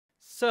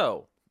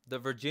So, the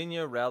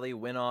Virginia rally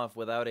went off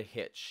without a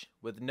hitch,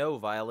 with no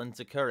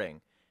violence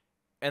occurring.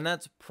 And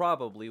that's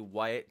probably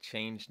why it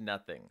changed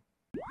nothing.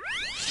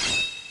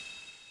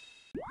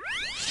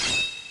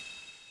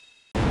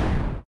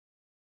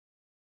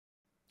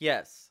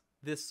 Yes,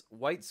 this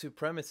white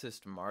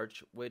supremacist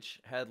march, which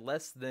had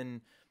less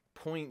than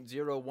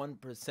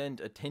 0.01%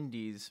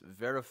 attendees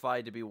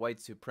verified to be white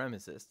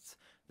supremacists,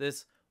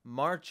 this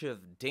march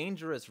of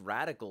dangerous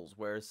radicals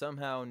where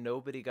somehow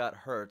nobody got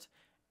hurt,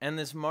 and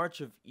this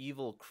march of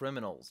evil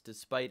criminals,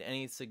 despite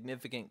any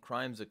significant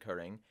crimes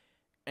occurring,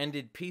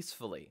 ended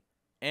peacefully,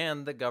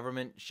 and the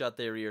government shut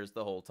their ears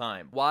the whole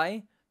time.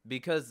 Why?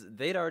 Because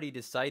they'd already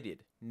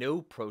decided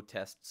no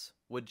protests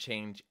would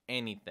change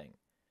anything.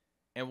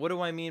 And what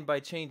do I mean by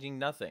changing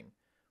nothing?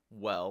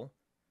 Well,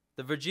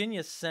 the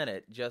Virginia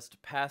Senate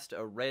just passed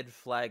a red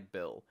flag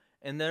bill,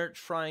 and they're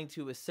trying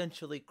to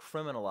essentially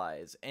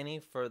criminalize any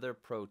further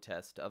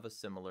protest of a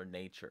similar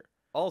nature.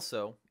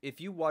 Also, if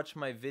you watch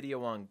my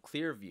video on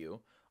Clearview,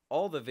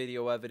 all the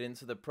video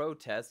evidence of the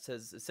protests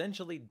has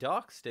essentially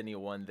doxed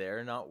anyone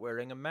there not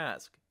wearing a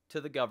mask to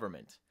the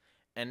government.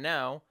 And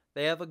now,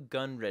 they have a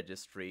gun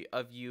registry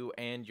of you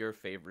and your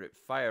favorite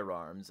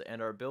firearms,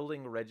 and are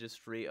building a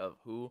registry of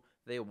who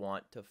they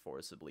want to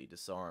forcibly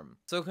disarm.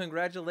 So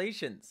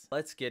congratulations!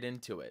 Let's get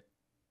into it.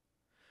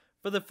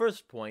 For the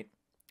first point,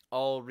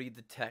 I'll read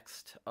the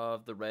text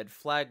of the red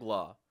flag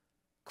law.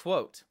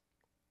 Quote,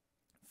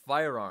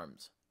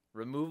 firearms.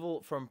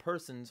 Removal from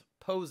persons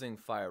posing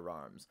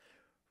firearms.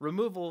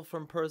 Removal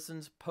from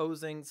persons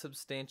posing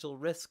substantial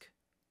risk.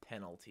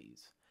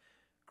 Penalties.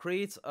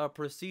 Creates a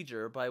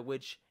procedure by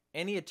which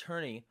any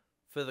attorney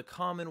for the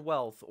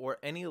Commonwealth or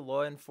any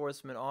law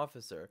enforcement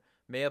officer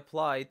may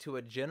apply to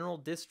a general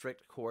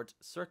district court,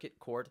 circuit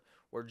court,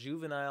 or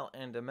juvenile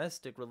and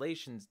domestic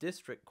relations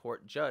district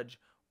court judge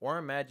or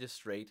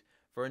magistrate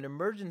for an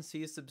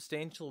emergency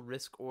substantial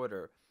risk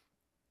order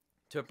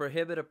to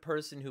prohibit a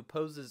person who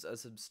poses a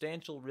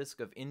substantial risk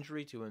of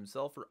injury to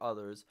himself or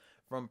others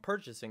from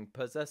purchasing,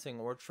 possessing,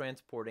 or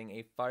transporting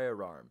a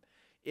firearm.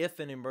 If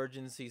an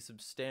emergency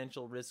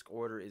substantial risk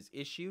order is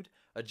issued,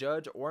 a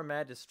judge or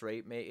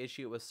magistrate may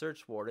issue a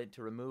search warrant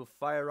to remove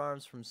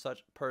firearms from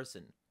such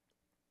person.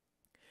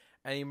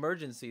 An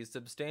emergency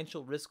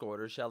substantial risk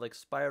order shall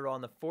expire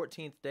on the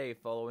 14th day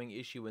following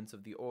issuance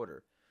of the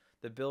order.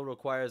 The bill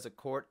requires a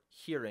court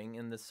hearing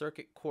in the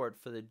circuit court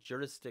for the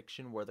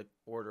jurisdiction where the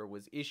order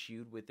was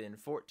issued within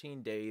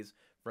 14 days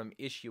from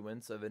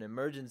issuance of an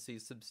emergency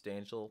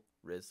substantial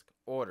risk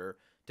order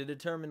to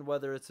determine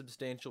whether a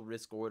substantial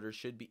risk order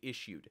should be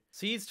issued.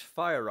 Seized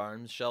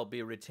firearms shall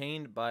be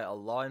retained by a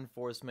law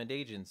enforcement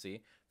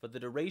agency for the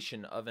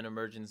duration of an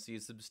emergency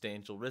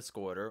substantial risk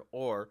order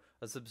or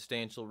a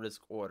substantial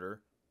risk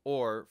order,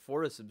 or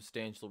for a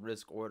substantial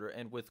risk order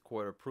and with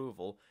court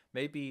approval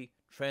may be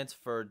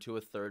transferred to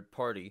a third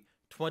party,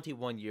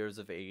 21 years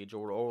of age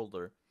or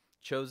older,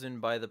 chosen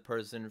by the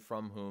person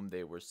from whom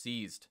they were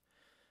seized.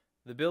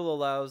 The bill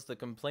allows the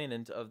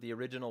complainant of the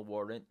original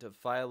warrant to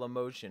file a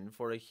motion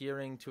for a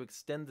hearing to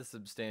extend the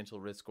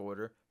substantial risk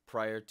order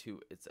prior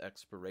to its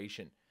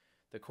expiration.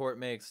 The court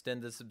may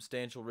extend the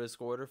substantial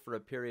risk order for a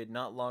period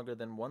not longer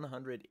than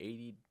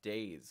 180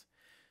 days.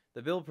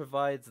 The bill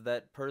provides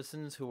that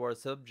persons who are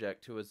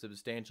subject to a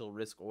substantial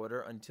risk order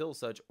until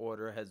such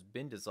order has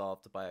been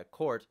dissolved by a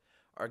court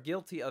are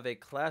guilty of a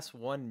Class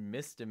 1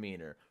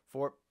 misdemeanor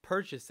for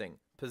purchasing,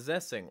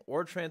 possessing,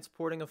 or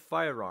transporting a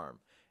firearm,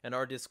 and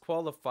are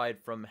disqualified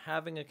from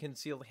having a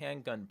concealed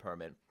handgun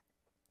permit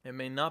and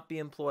may not be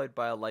employed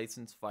by a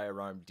licensed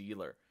firearm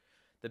dealer.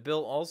 The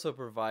bill also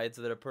provides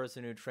that a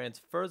person who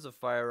transfers a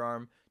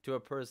firearm to a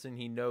person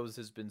he knows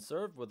has been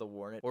served with a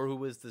warrant or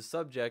who is the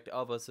subject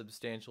of a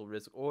substantial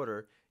risk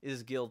order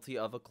is guilty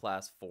of a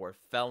Class 4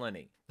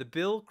 felony. The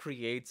bill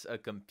creates a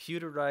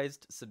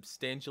computerized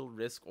substantial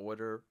risk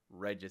order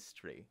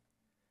registry.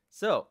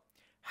 So,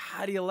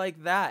 how do you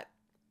like that?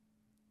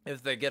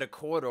 If they get a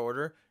court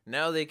order,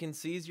 now they can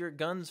seize your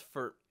guns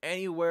for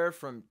anywhere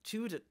from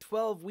 2 to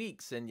 12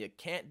 weeks and you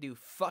can't do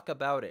fuck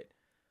about it.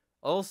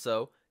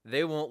 Also,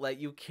 they won't let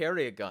you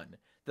carry a gun.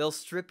 They'll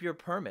strip your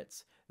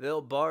permits.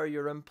 They'll bar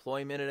your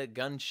employment at a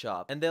gun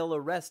shop. And they'll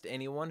arrest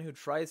anyone who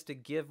tries to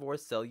give or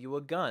sell you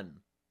a gun.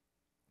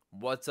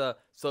 What's a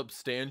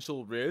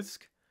substantial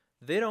risk?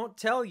 They don't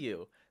tell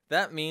you.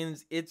 That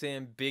means it's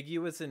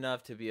ambiguous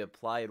enough to be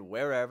applied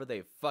wherever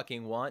they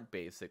fucking want,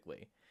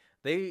 basically.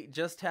 They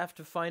just have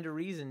to find a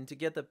reason to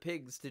get the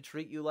pigs to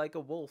treat you like a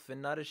wolf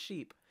and not a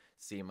sheep.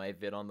 See my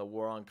vid on the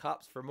war on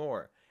cops for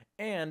more.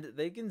 And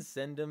they can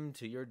send them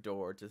to your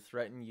door to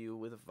threaten you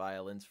with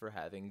violence for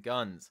having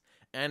guns.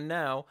 And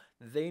now,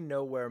 they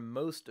know where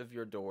most of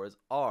your doors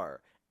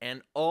are,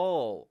 and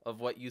all of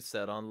what you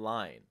said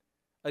online.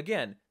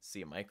 Again,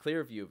 see my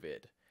Clearview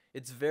vid.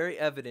 It's very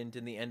evident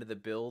in the end of the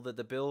bill that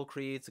the bill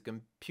creates a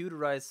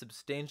computerized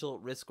substantial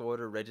risk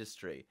order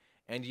registry,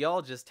 and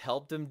y'all just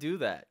helped them do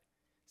that.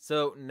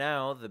 So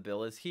now the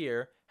bill is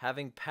here,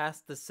 having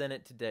passed the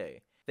Senate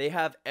today. They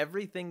have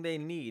everything they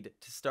need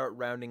to start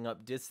rounding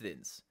up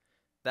dissidents.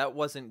 That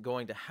wasn't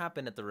going to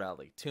happen at the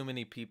rally. Too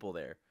many people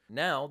there.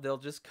 Now they'll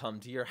just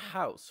come to your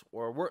house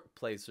or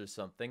workplace or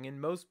something,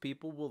 and most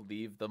people will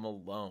leave them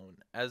alone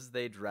as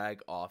they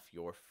drag off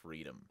your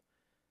freedom.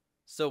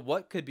 So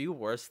what could be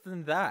worse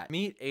than that?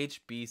 Meet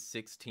HB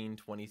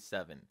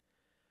 1627.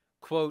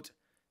 Quote,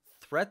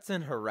 threats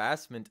and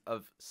harassment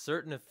of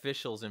certain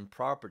officials and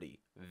property,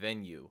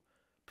 venue,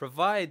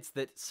 provides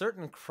that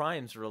certain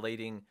crimes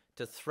relating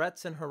to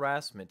threats and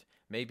harassment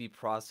may be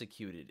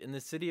prosecuted in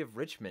the city of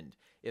Richmond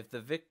if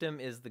the victim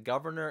is the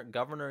governor,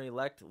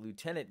 governor-elect,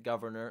 lieutenant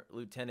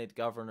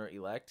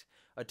governor-elect,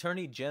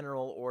 attorney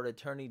general or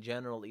attorney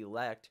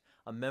general-elect,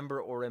 a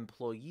member or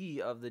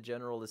employee of the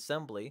General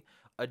Assembly,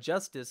 a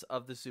justice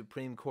of the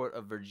Supreme Court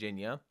of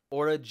Virginia,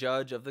 or a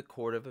judge of the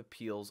Court of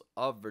Appeals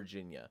of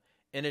Virginia.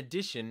 In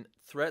addition,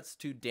 threats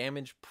to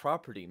damage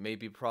property may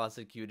be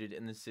prosecuted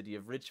in the city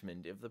of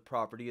Richmond if the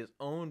property is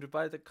owned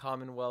by the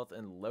Commonwealth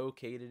and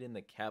located in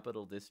the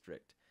Capital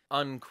District.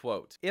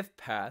 Unquote. If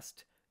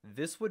passed,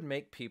 this would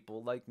make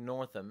people like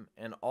Northam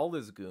and all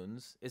his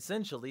goons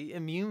essentially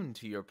immune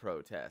to your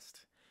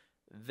protest.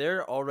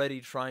 They're already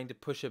trying to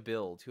push a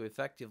bill to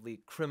effectively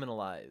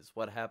criminalize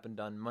what happened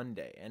on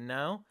Monday, and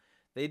now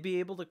they'd be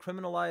able to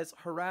criminalize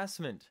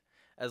harassment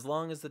as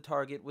long as the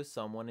target was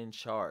someone in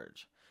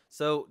charge.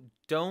 So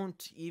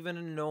don't even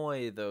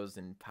annoy those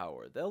in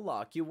power. They'll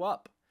lock you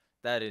up.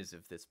 That is,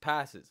 if this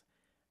passes.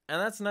 And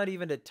that's not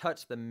even to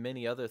touch the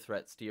many other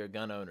threats to your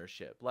gun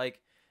ownership, like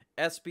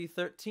SB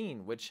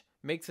 13, which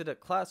makes it a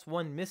Class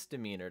 1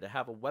 misdemeanor to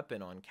have a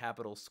weapon on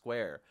Capitol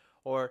Square,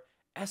 or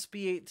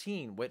SB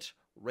 18, which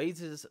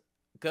raises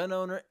gun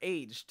owner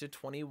age to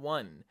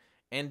 21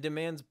 and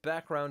demands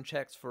background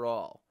checks for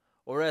all,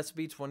 or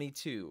SB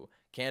 22,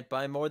 can't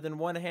buy more than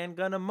one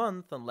handgun a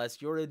month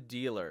unless you're a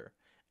dealer.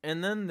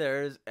 And then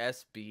there's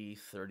SB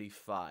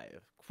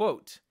 35.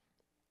 Quote,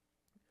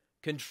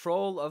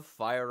 control of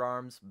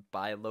firearms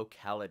by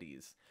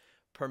localities,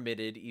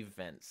 permitted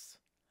events.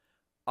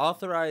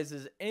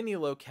 Authorizes any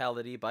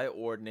locality by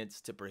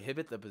ordinance to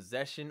prohibit the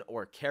possession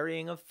or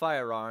carrying of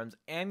firearms,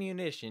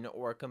 ammunition,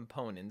 or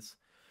components,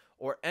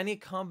 or any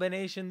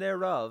combination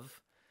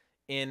thereof,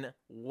 in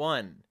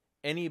 1.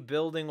 Any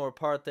building or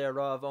part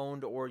thereof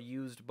owned or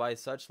used by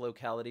such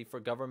locality for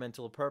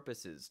governmental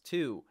purposes.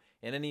 2.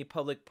 In any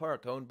public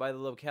park owned by the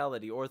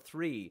locality. Or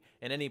 3.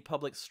 In any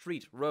public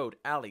street, road,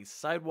 alley,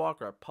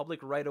 sidewalk, or public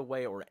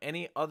right-of-way, or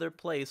any other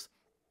place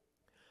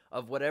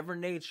of whatever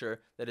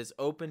nature that is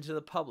open to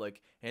the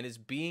public and is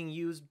being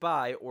used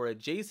by or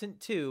adjacent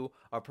to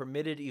a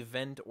permitted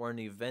event or an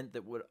event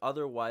that would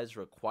otherwise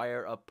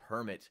require a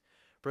permit.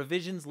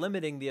 Provisions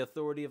limiting the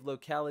authority of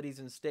localities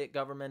and state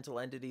governmental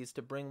entities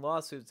to bring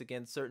lawsuits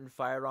against certain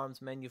firearms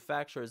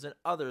manufacturers and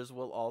others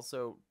will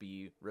also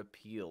be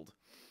repealed.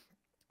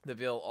 The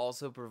bill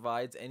also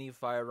provides any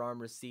firearm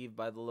received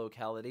by the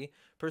locality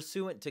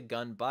pursuant to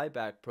gun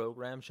buyback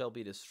program shall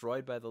be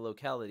destroyed by the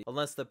locality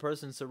unless the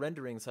person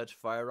surrendering such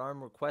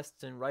firearm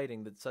requests in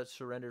writing that such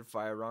surrendered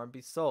firearm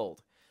be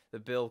sold. The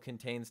bill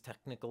contains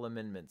technical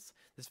amendments.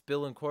 This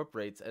bill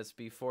incorporates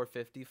SB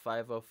 450,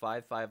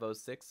 505,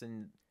 506,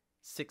 and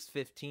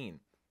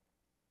 615.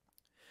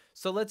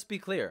 So let's be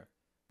clear.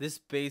 This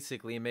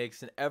basically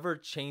makes an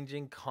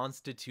ever-changing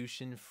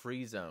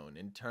constitution-free zone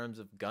in terms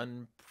of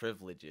gun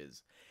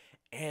privileges.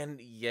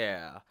 And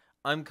yeah,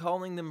 I'm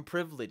calling them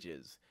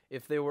privileges.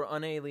 If they were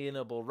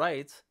unalienable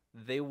rights,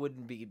 they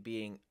wouldn't be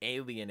being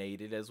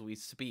alienated as we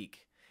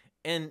speak.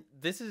 And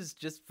this is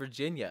just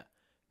Virginia.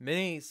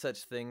 Many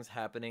such things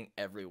happening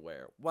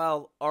everywhere.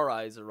 While our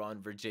eyes are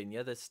on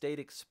Virginia, the state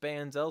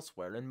expands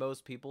elsewhere and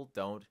most people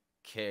don't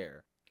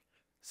care.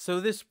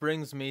 So this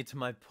brings me to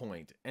my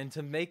point, and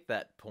to make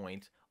that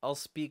point, I'll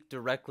speak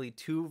directly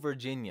to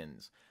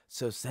Virginians.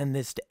 So send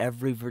this to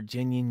every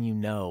Virginian you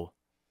know.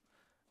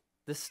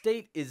 The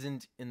state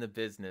isn't in the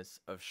business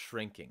of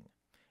shrinking.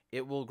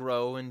 It will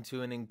grow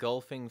into an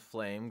engulfing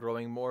flame,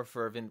 growing more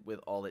fervent with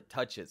all it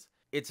touches.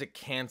 It's a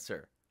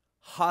cancer,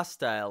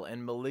 hostile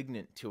and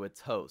malignant to its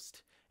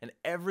host, and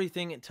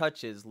everything it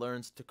touches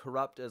learns to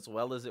corrupt as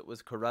well as it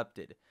was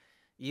corrupted.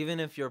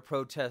 Even if your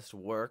protest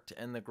worked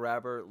and the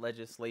grabber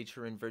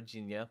legislature in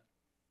Virginia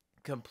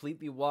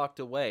completely walked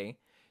away,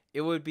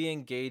 it would be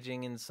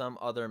engaging in some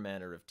other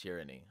manner of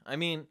tyranny. I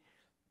mean,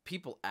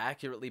 people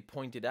accurately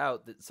pointed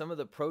out that some of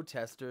the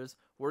protesters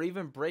were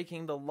even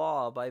breaking the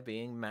law by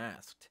being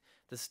masked.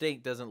 The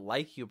state doesn't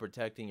like you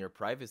protecting your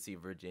privacy,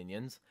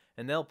 Virginians,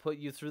 and they'll put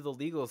you through the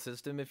legal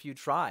system if you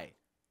try.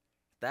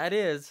 That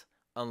is,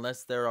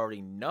 unless there are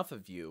enough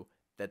of you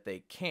that they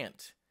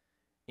can't,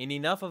 in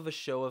enough of a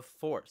show of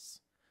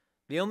force.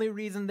 The only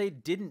reason they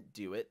didn't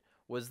do it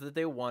was that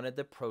they wanted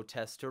the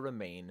protest to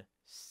remain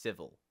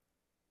civil.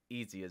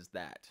 Easy as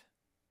that.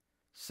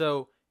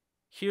 So,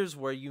 here's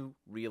where you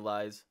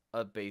realize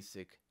a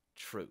basic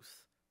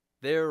truth.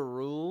 Their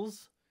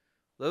rules,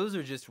 those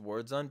are just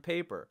words on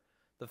paper.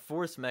 The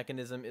force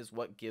mechanism is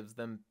what gives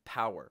them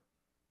power.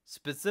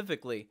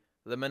 Specifically,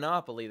 the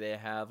monopoly they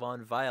have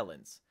on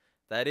violence.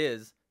 That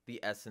is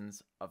the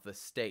essence of the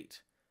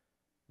state.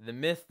 The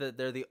myth that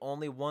they're the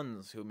only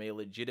ones who may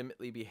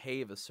legitimately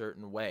behave a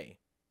certain way.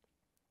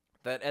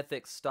 That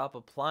ethics stop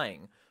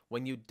applying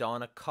when you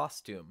don a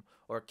costume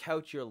or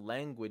couch your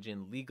language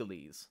in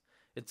legalese.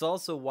 It's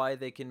also why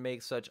they can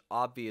make such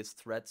obvious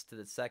threats to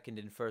the Second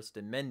and First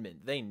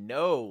Amendment. They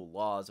know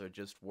laws are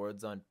just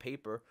words on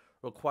paper,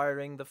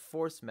 requiring the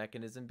force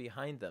mechanism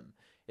behind them.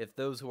 If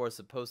those who are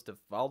supposed to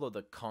follow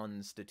the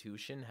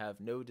Constitution have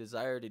no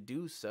desire to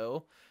do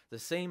so, the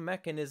same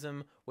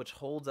mechanism which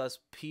holds us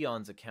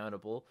peons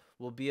accountable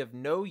will be of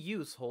no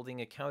use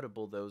holding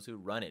accountable those who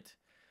run it.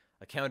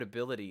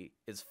 Accountability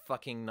is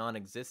fucking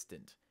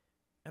non-existent.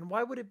 And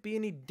why would it be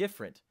any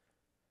different?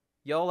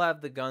 Y'all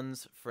have the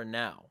guns for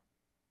now.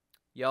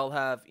 Y'all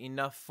have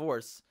enough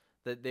force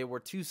that they were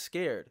too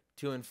scared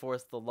to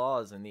enforce the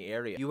laws in the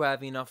area. You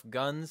have enough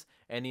guns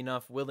and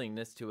enough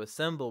willingness to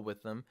assemble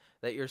with them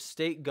that your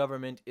state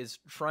government is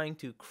trying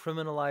to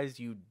criminalize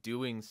you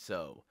doing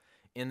so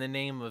in the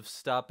name of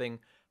stopping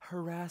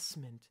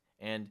harassment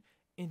and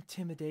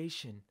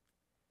intimidation.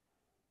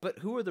 But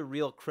who are the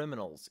real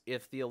criminals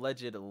if the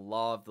alleged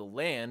law of the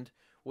land,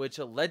 which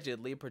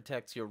allegedly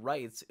protects your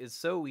rights, is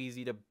so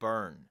easy to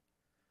burn?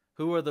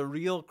 Who are the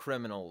real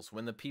criminals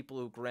when the people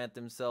who grant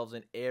themselves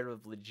an air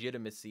of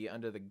legitimacy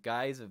under the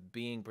guise of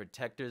being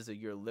protectors of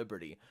your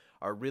liberty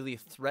are really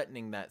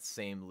threatening that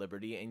same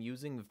liberty and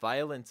using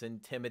violence,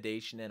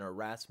 intimidation, and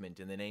harassment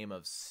in the name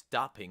of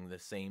stopping the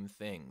same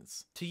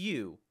things? To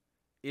you,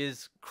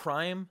 is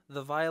crime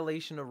the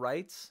violation of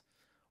rights?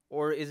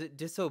 Or is it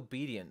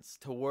disobedience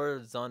to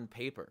words on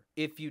paper?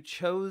 If you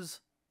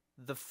chose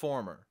the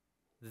former,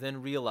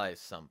 then realize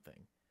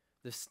something.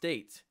 The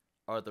state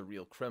are the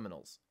real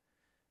criminals.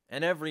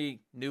 And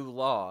every new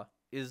law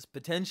is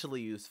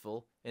potentially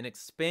useful in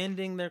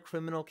expanding their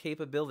criminal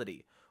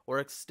capability or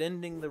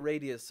extending the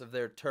radius of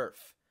their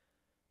turf.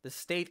 The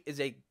state is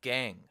a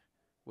gang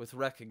with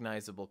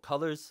recognizable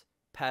colors,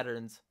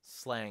 patterns,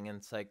 slang,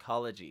 and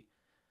psychology.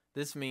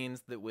 This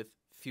means that with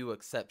few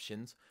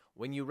exceptions,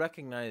 when you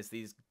recognize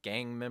these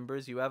gang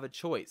members, you have a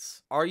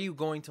choice. Are you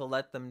going to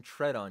let them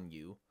tread on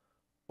you,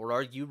 or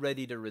are you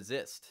ready to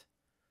resist?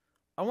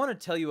 I want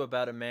to tell you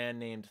about a man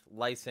named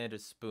Lysander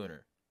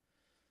Spooner.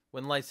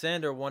 When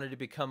Lysander wanted to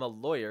become a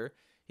lawyer,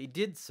 he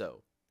did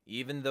so,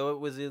 even though it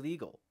was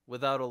illegal,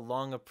 without a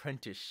long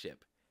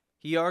apprenticeship.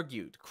 He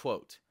argued,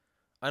 quote,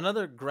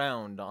 "Another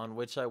ground on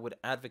which I would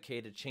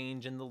advocate a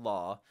change in the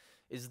law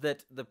is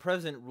that the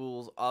present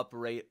rules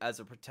operate as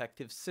a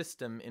protective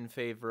system in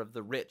favor of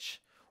the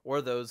rich,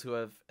 or those who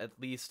have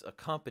at least a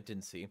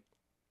competency,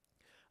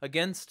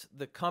 against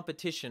the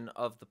competition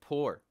of the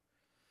poor.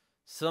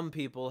 Some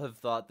people have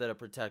thought that a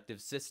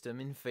protective system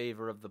in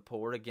favor of the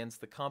poor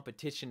against the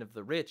competition of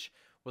the rich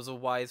was a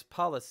wise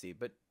policy,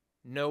 but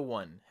no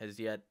one has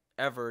yet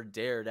ever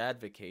dared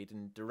advocate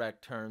in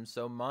direct terms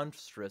so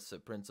monstrous a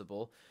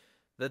principle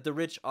that the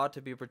rich ought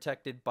to be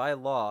protected by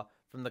law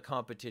from the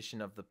competition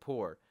of the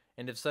poor.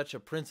 And if such a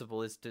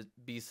principle is to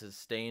be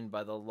sustained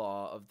by the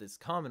law of this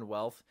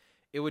commonwealth,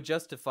 it would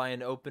justify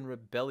an open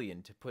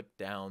rebellion to put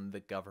down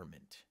the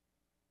government."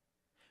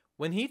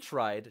 When he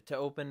tried to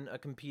open a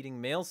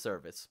competing mail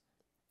service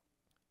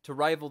to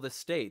rival the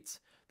state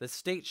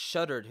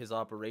shuttered his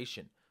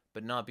operation,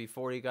 but not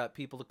before he got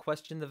people to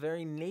question the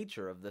very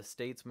nature of the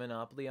state's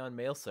monopoly on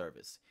mail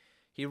service.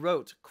 He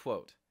wrote,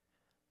 quote,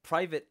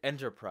 "Private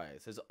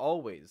enterprise has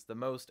always the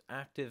most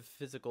active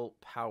physical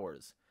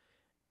powers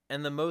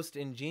and the most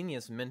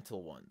ingenious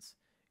mental ones.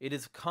 It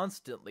is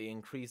constantly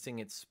increasing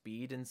its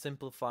speed and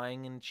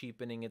simplifying and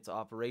cheapening its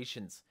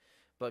operations.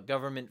 But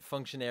government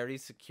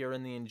functionaries secure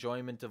in the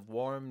enjoyment of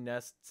warm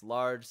nests,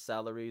 large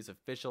salaries,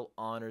 official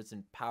honors,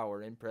 and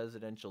power in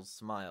presidential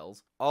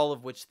smiles, all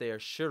of which they are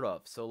sure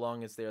of so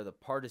long as they are the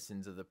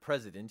partisans of the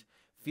president,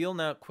 feel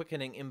now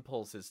quickening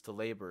impulses to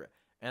labor,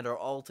 and are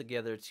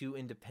altogether too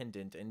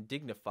independent and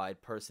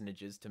dignified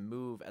personages to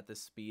move at the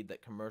speed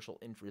that commercial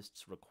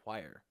interests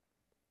require.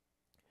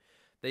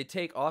 They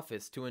take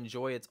office to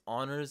enjoy its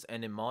honors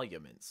and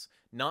emoluments,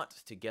 not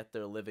to get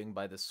their living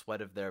by the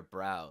sweat of their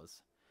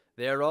brows.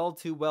 They are all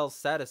too well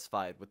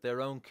satisfied with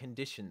their own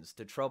conditions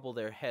to trouble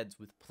their heads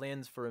with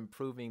plans for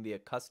improving the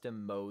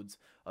accustomed modes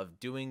of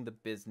doing the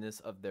business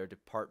of their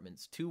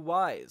departments, too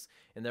wise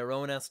in their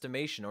own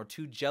estimation or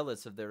too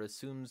jealous of their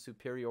assumed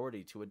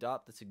superiority to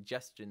adopt the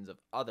suggestions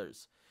of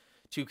others,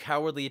 too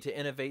cowardly to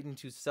innovate and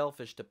too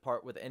selfish to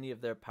part with any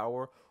of their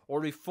power or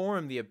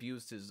reform the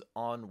abuses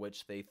on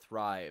which they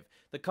thrive.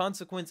 The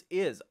consequence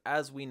is,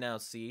 as we now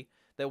see,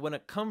 that when a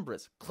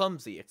cumbrous,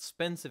 clumsy,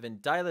 expensive,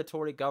 and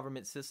dilatory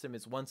government system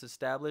is once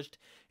established,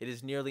 it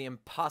is nearly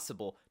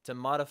impossible to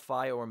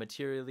modify or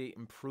materially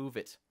improve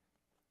it.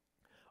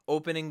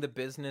 Opening the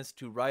business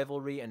to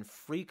rivalry and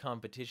free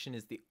competition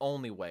is the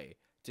only way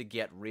to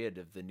get rid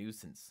of the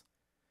nuisance.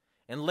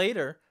 And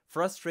later,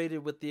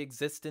 frustrated with the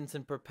existence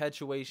and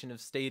perpetuation of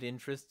state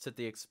interests at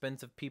the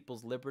expense of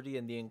people's liberty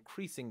and the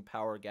increasing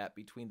power gap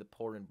between the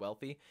poor and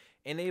wealthy,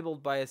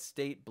 enabled by a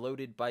state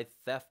bloated by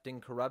theft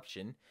and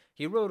corruption,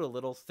 he wrote a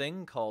little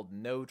thing called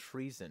No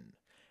Treason.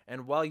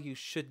 And while you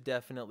should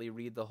definitely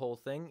read the whole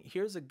thing,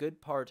 here's a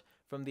good part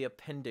from the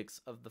appendix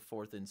of the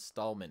fourth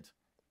installment.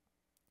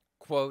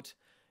 Quote,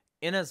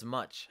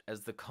 "Inasmuch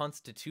as the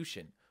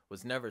Constitution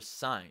was never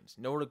signed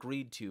nor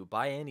agreed to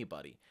by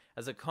anybody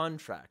as a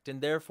contract, and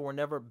therefore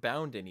never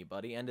bound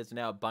anybody, and is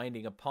now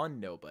binding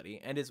upon nobody,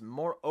 and is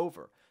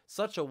moreover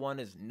such a one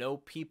as no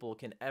people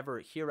can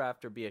ever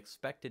hereafter be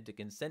expected to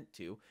consent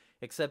to,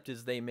 except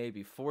as they may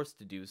be forced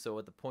to do so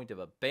at the point of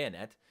a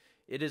bayonet,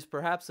 it is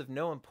perhaps of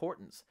no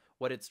importance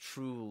what its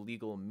true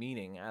legal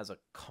meaning as a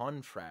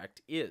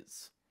contract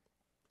is.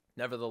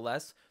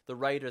 Nevertheless, the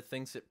writer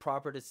thinks it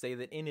proper to say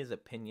that in his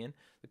opinion,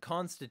 the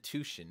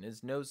Constitution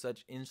is no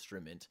such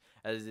instrument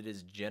as it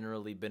has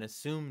generally been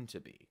assumed to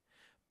be,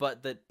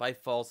 but that by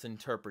false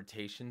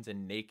interpretations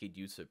and naked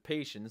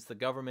usurpations, the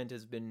government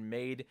has been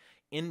made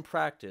in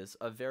practice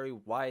a very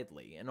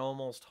widely and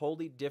almost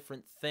wholly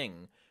different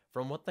thing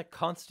from what the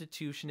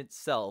Constitution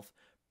itself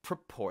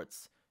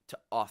purports to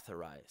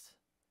authorize.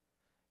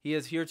 He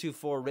has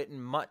heretofore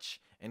written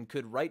much, and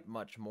could write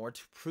much more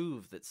to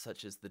prove that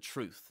such is the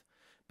truth.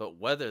 But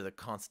whether the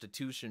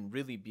Constitution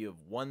really be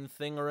of one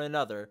thing or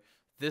another,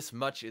 this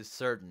much is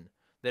certain,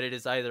 that it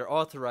has either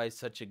authorized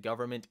such a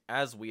government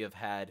as we have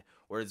had,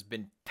 or has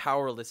been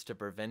powerless to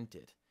prevent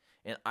it.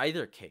 In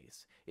either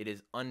case, it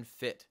is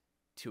unfit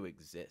to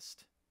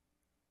exist."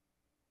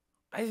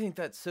 I think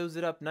that sews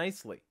it up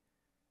nicely.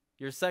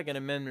 Your Second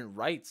Amendment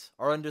rights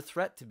are under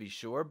threat, to be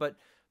sure, but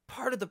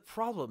part of the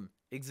problem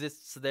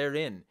exists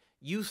therein.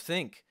 You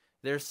think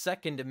they're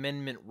Second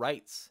Amendment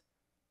rights.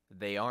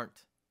 They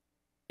aren't.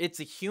 It's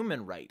a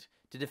human right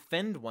to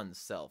defend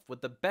oneself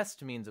with the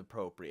best means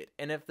appropriate,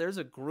 and if there's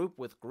a group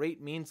with great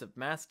means of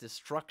mass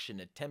destruction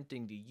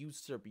attempting to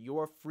usurp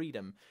your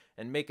freedom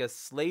and make a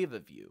slave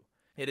of you,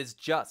 it is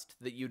just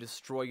that you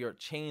destroy your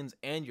chains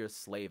and your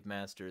slave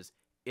masters,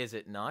 is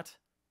it not?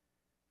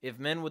 If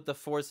men with the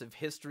force of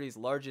history's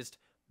largest,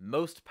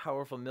 most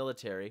powerful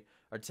military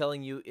are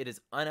telling you it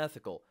is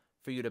unethical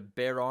for you to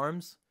bear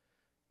arms,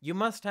 you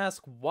must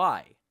ask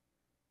why,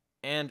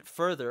 and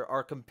further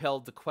are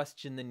compelled to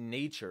question the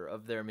nature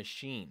of their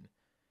machine.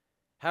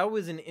 How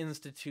is an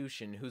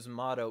institution whose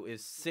motto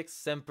is Sic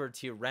Semper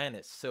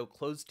Tyrannis so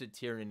close to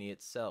tyranny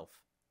itself?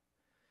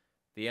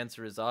 The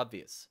answer is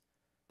obvious.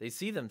 They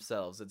see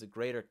themselves as a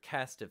greater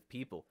caste of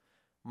people.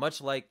 Much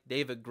like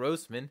David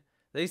Grossman,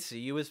 they see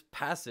you as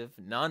passive,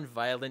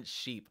 non-violent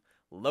sheep,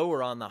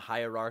 lower on the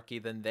hierarchy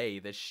than they,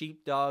 the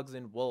sheepdogs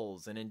and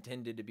wolves, and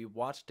intended to be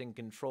watched and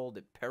controlled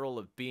at peril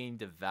of being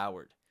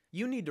devoured.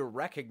 You need to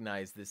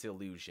recognize this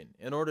illusion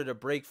in order to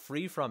break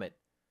free from it.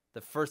 The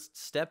first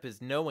step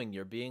is knowing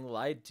you're being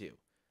lied to.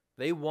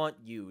 They want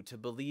you to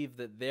believe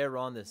that they're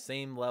on the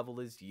same level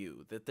as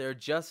you, that they're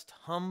just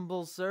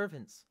humble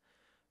servants.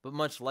 But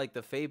much like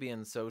the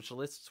Fabian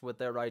socialists with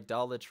their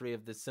idolatry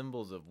of the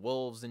symbols of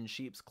wolves in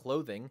sheep's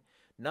clothing,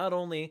 not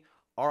only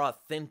are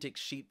authentic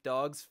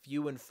sheepdogs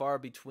few and far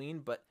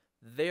between, but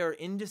they are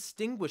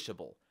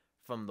indistinguishable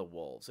from the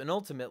wolves. And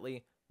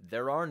ultimately,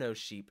 there are no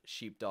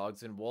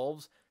sheepdogs, and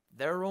wolves.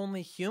 They're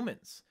only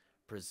humans,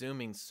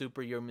 presuming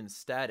superhuman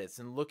status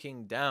and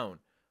looking down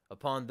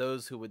upon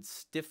those who would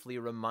stiffly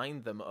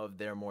remind them of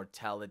their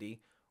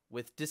mortality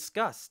with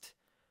disgust,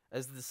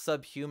 as the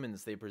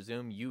subhumans they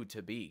presume you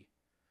to be.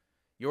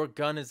 Your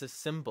gun is a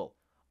symbol,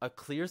 a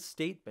clear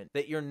statement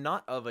that you're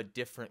not of a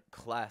different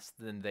class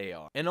than they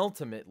are. And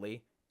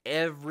ultimately,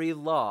 every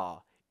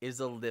law is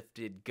a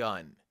lifted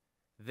gun.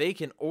 They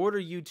can order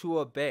you to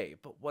obey,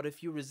 but what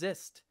if you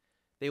resist?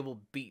 They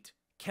will beat,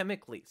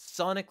 chemically,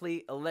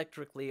 sonically,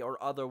 electrically,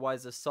 or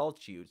otherwise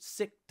assault you,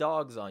 sick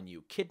dogs on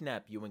you,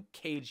 kidnap you, and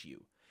cage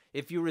you.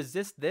 If you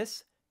resist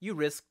this, you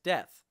risk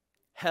death.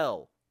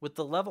 Hell, with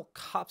the level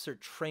cops are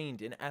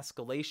trained in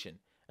escalation,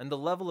 and the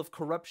level of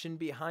corruption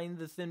behind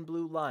the thin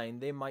blue line,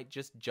 they might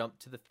just jump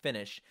to the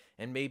finish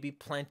and maybe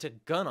plant a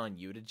gun on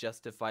you to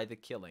justify the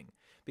killing.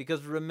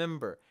 Because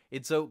remember,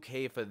 it's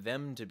okay for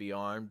them to be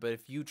armed, but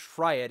if you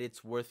try it,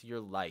 it's worth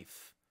your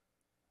life.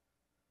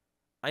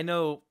 I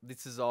know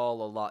this is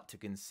all a lot to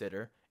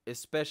consider,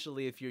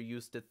 especially if you're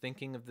used to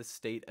thinking of the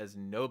state as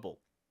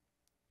noble.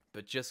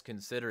 But just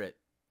consider it.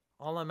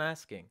 All I'm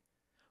asking.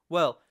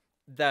 Well,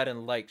 that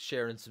and like,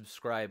 share, and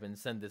subscribe, and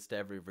send this to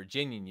every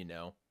Virginian you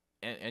know.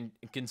 And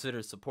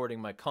consider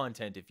supporting my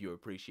content if you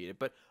appreciate it.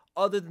 But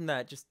other than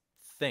that, just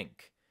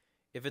think.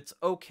 If it's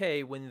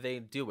okay when they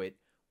do it,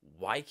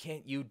 why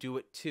can't you do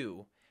it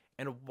too?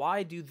 And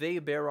why do they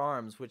bear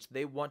arms which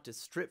they want to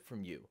strip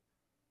from you?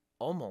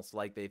 Almost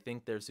like they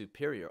think they're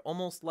superior.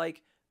 Almost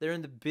like they're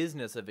in the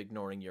business of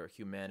ignoring your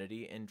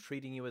humanity and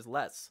treating you as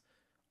less.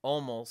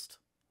 Almost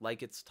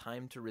like it's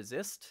time to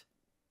resist?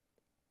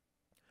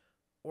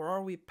 Or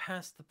are we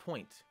past the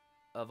point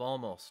of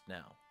almost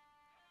now?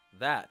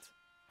 That,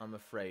 I'm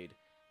afraid,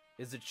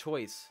 is a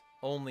choice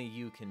only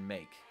you can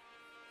make.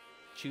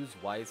 Choose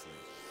wisely.